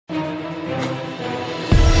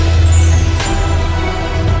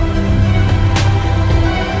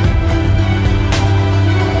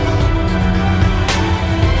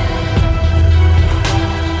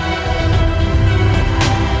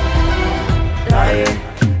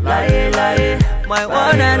my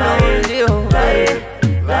one and only.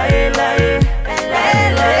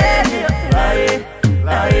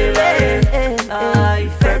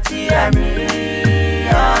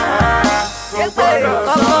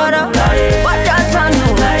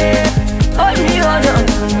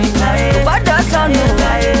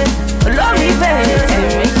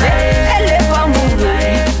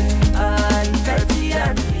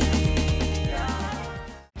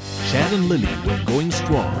 Chad and Lily were going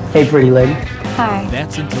strong. Hey, pretty lady. Hi.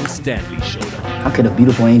 That's until Stanley showed up. How could a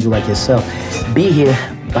beautiful angel like yourself be here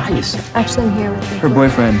by yourself? Actually, I'm here with her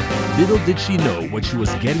boyfriend. Little did she know what she was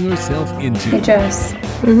getting herself into. Hey, Joes.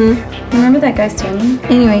 Remember that guy Stanley?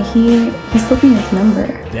 Anyway, he slipped me his number.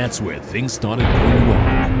 That's where things started going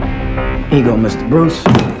wrong. Here you go, Mr. Bruce.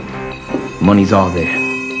 Money's all there.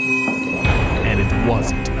 And it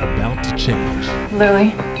wasn't about to change.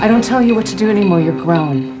 Lily, I don't tell you what to do anymore. You're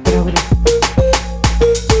grown. But I would...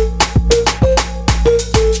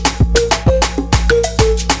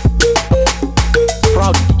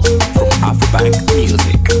 Proudly from Afrobank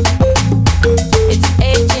Music. It's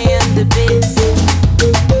AJ and the Beats.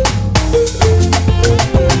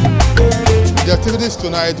 The activities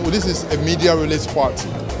tonight, well, this is a media release party.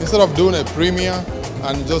 Instead of doing a premiere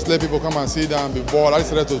and just let people come and sit down and be bored, I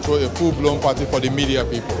decided to throw a full-blown party for the media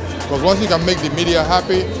people. Because once you can make the media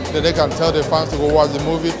happy, then they can tell their fans to go watch the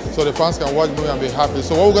movie, so the fans can watch the movie and be happy.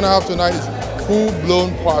 So what we're going to have tonight is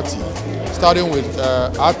full-blown party, starting with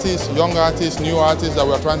artists, young artists, new artists that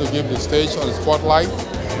we're trying to give the stage on the spotlight,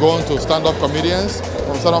 going to stand-up comedians.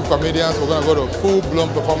 From stand-up comedians, we're going to go to full-blown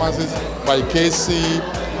performances by Casey,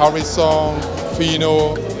 Harrison,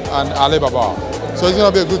 Fino, and ALIBABA. So it's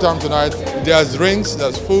going to be a good time tonight. There's drinks,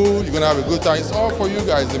 there's food, you're going to have a good time. It's all for you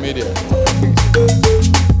guys, the media.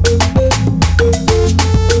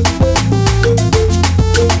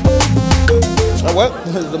 Well,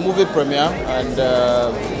 it's the movie premiere, and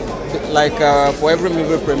for every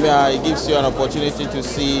movie premiere, it gives you an opportunity to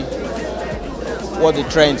see what the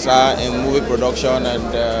trends are in movie production,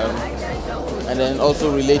 and then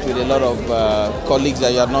also relate with a lot of colleagues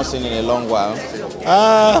that you have not seen in a long while.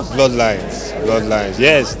 Bloodlines.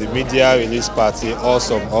 Yes, the media release party,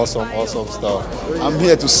 awesome stuff. I'm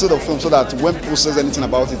here to see the film so that when people say anything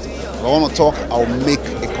about it, if I want to talk, I'll make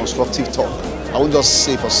a constructive talk. I won't just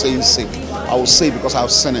say for saying sake. I will say because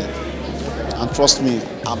I've seen it. And trust me,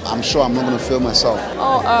 I'm sure I'm not going to fail myself.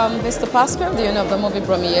 Mr. Pascal, the owner of the movie,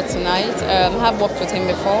 brought me here tonight. I have worked with him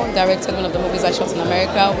before, directed one of the movies I shot in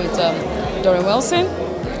America with Doreen Wilson.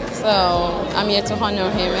 So I'm here to honor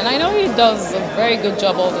him, and I know he does a very good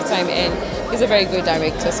job all the time, and he's a very good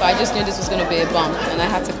director. So I just knew this was going to be a bump, and I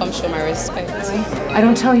had to come show my respect. I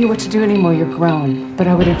don't tell you what to do anymore. You're grown. But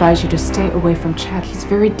I would advise you to stay away from Chad. He's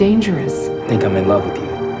very dangerous. I think I'm in love with you.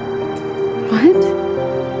 What?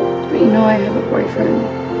 But you know I have a boyfriend.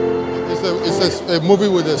 It's a movie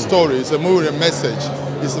with a story. It's a movie with a message.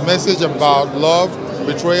 It's a message about love,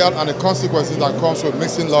 betrayal, and the consequences that comes with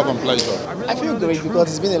mixing love and pleasure. I feel great because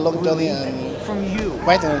it's been a long journey and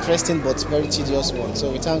quite an interesting but very tedious one.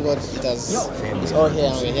 So we thank God it's all here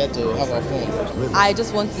and we're here to have our fun. I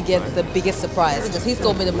just want to get the biggest surprise because he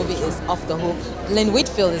told me the movie is off the hook. Lynn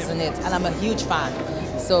Whitfield is in it, and I'm a huge fan.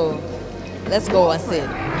 So let's go and see it.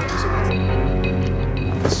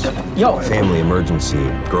 Yo, family emergency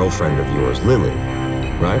girlfriend of yours, Lily,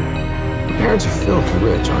 right? Her parents are filthy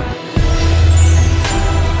rich, aren't they?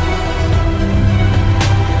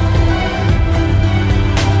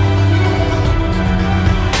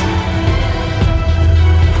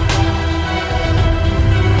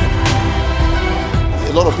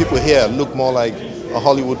 A lot of people here look more like a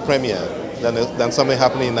Hollywood premiere than something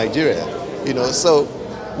happening in Nigeria. You know, so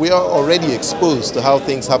we are already exposed to how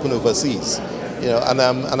things happen overseas. You know, and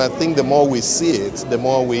I think the more we see it, the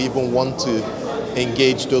more we even want to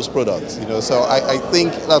engage those products. You know, so I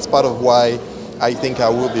think that's part of why I think I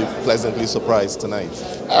will be pleasantly surprised tonight.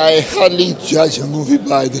 I hardly judge a movie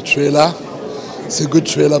by the trailer. It's a good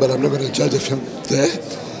trailer, but I'm not going to judge a film there.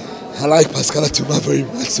 I like Pascal Atuma very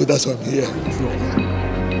much, so that's why I'm here.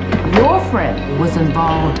 Your friend was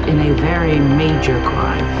involved in a very major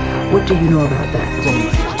crime. What do you know about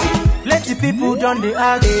that? Plenty people done the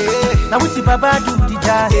act. Now with the Baba do the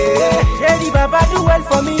jazz. Shady Baba do well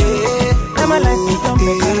for me. Now my life is done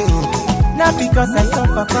better. Not because I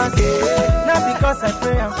suffer fast. Not because I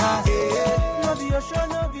pray and fast. No be your show,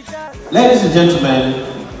 no be jazz. Ladies and gentlemen,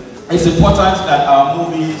 it's important that our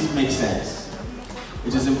movies make sense.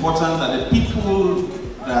 It is important that the people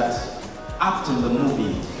that act in the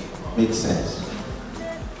movie make sense.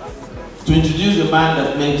 To introduce a man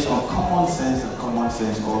that makes uncommon sense and common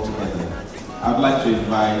sense all together, I'd like to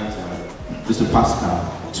invite Mr.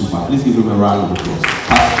 Pascal. Tupac. Please give him a round of applause.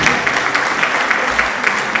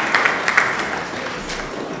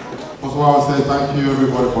 First of all, I want to say thank you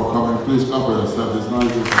everybody for coming. Please clap for yourself. It's not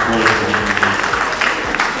easy to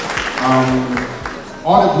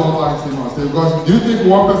all the bloodlines team on stage. Because do you think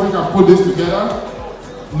one person can put this together?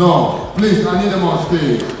 No. Please, I need them on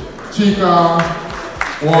stage. Chica,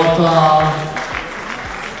 Walter,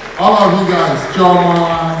 all of you guys, Choma,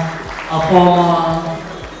 Afoma,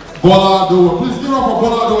 Bolado. Please give up for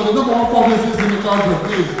Bolado, the number one publicist in the country,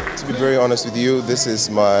 please. To be very honest with you, this is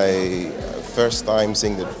my first time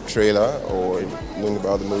seeing the trailer or knowing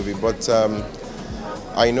about the movie, but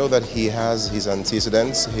I know that he has his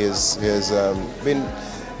antecedents. He has been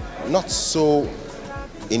not so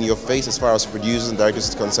in your face as far as producers and directors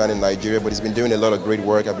is concerned in Nigeria, but he's been doing a lot of great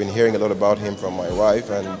work. I've been hearing a lot about him from my wife,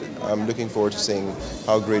 and I'm looking forward to seeing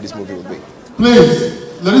how great this movie will be.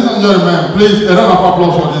 Please, ladies and gentlemen, please, a round of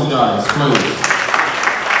applause for these guys, please.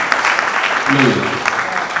 Please.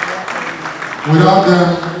 Without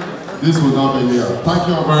them, this would not be here. Thank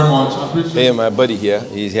you very much. I appreciate it. Hey, my buddy here,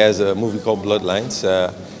 he has a movie called Bloodlines.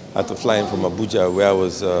 I had to fly in from Abuja, where I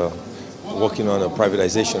was working on a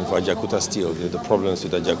privatization for Ajakuta Steel, the problems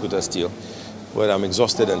with Ajakuta Steel. But I'm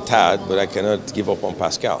exhausted and tired, but I cannot give up on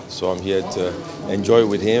Pascal. So I'm here to enjoy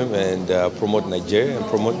with him and promote Nigeria and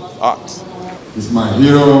promote art. He's my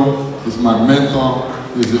hero, he's my mentor,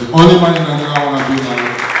 he's the only man in Nigeria I want to be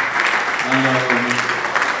like.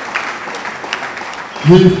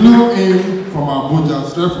 He flew in from Abuja,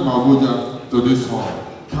 straight from Abuja to this hall.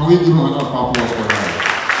 Can we give him another applause for that?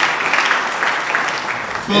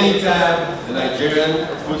 Anytime the Nigerian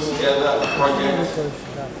puts together a project,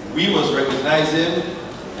 we must recognize him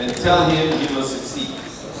and tell him he must succeed.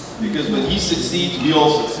 Because when he succeeds, we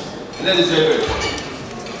all succeed. And that is very, very important.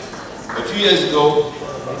 A few years ago,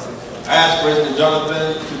 I asked President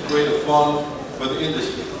Jonathan to create a fund for the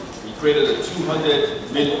industry. He created a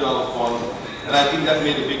 $200 million fund, and I think that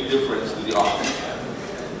made a big difference to the art.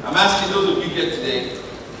 I'm asking those of you here today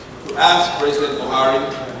to ask President Buhari,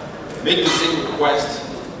 make the same request.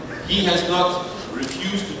 He has not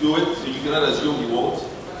refused to do it, so you cannot assume he won't,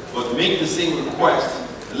 but make the same request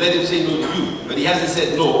and let him say no to you. But he hasn't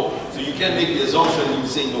said no, so you can't make the assumption he will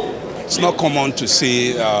say no. It's not common to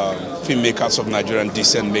see filmmakers of Nigerian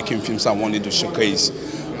descent making films and wanting to showcase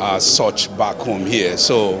such back home here.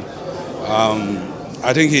 So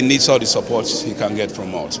I think he needs all the support he can get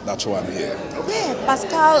from us. That's why I'm here. Yeah,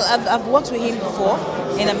 Pascal, I've worked with him before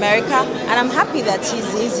in America, and I'm happy that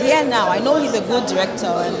he's here now. I know he's a good director,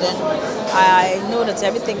 and then I know that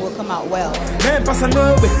everything will come out well.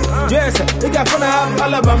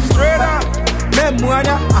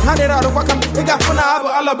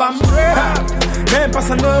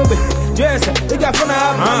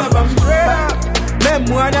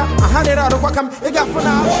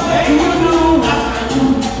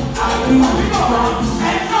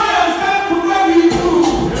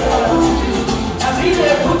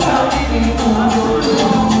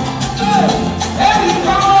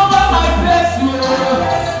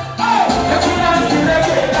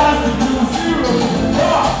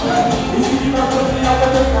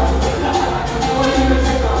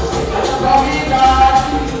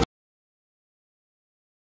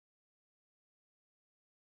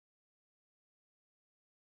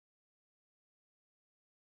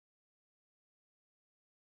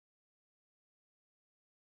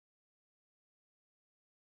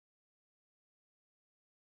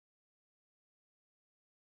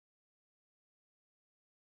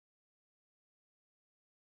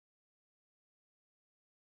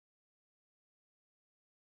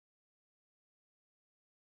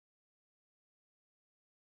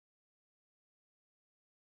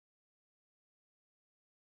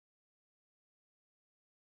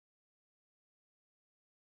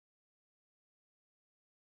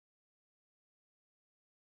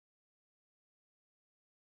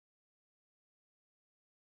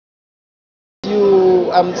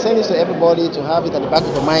 I'm saying this to everybody to have it at the back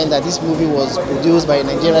of your mind that this movie was produced by a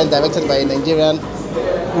Nigerian, directed by a Nigerian,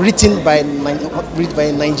 written by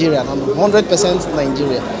Nigerian, and 100%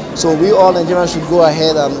 Nigeria. So we all Nigerians should go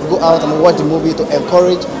ahead and go out and watch the movie to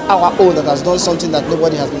encourage our own that has done something that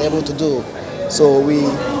nobody has been able to do. So we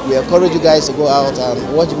encourage you guys to go out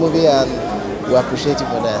and watch the movie, and we appreciate you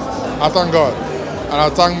for that. I thank God, and I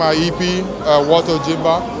thank my EP, Walter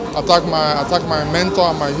Jimba. I thank my mentor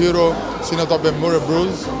and my hero, Senator Omoni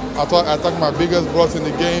Oboli. I thank my biggest boss in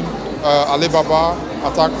the game, ALIBABA. I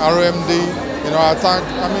thank RMD. You know, I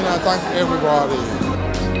thank everybody.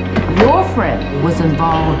 Your friend was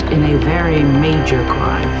involved in a very major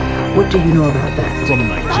crime. What do you know about that? From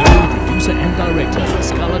Nigerian producer and director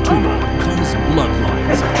Pascal